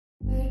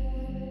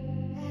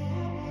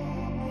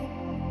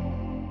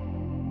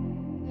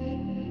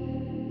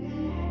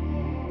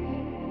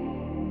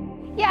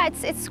Yeah,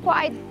 it's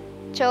quite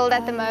chilled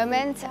at the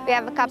moment. We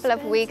have a couple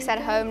of weeks at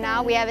home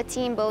now. We have a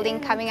team building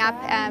coming up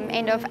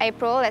end of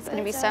April. That's going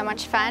to be so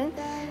much fun.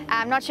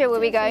 I'm not sure where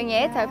we're going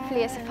yet,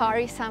 hopefully a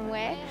safari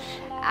somewhere.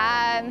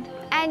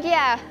 And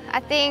yeah, I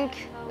think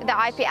the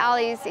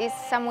IPL is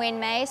somewhere in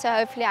May, so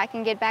hopefully I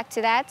can get back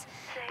to that.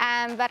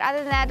 But other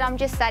than that, I'm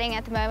just studying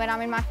at the moment.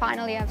 I'm in my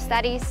final year of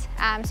studies,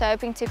 so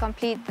hoping to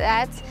complete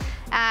that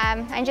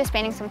and just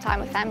spending some time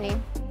with family.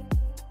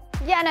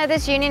 Yeah, no,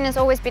 this union has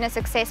always been a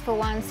successful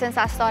one since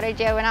I started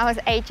here when I was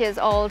 8 years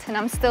old, and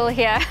I'm still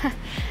here.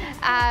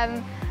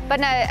 But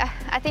no,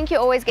 I think you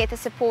always get the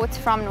support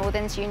from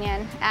Northern's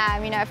Union,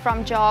 you know,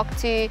 from Jock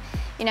to,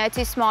 you know,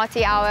 to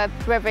Smarty, our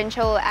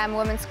provincial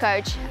women's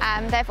coach.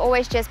 They've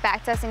always just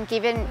backed us and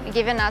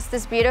given us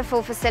this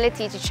beautiful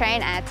facility to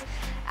train at.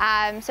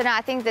 So no,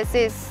 I think this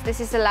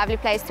is a lovely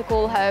place to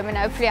call home, and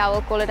hopefully I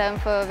will call it home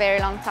for a very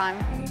long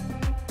time.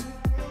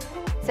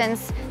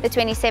 Since the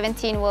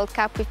 2017 World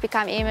Cup, we've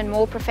become even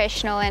more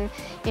professional, and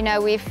you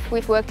know,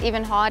 we've worked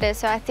even harder.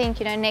 So I think,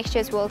 you know, next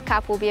year's World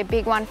Cup will be a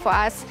big one for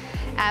us.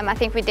 I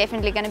think we're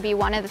definitely going to be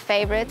one of the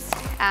favourites,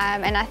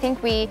 and I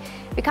think we're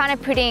kind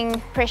of putting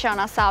pressure on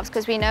ourselves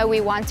because we know we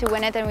want to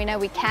win it and we know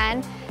we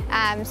can.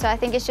 So I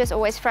think it's just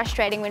always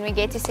frustrating when we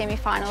get to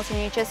semi-finals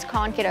and you just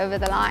can't get over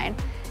the line.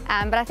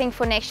 But I think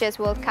for next year's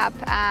World Cup,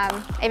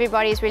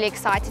 everybody is really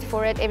excited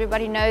for it.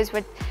 Everybody knows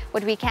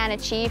what we can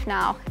achieve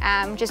now,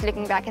 just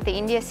looking back at the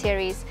India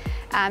series.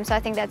 So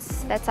I think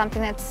that's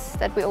something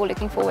that we're all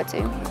looking forward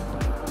to.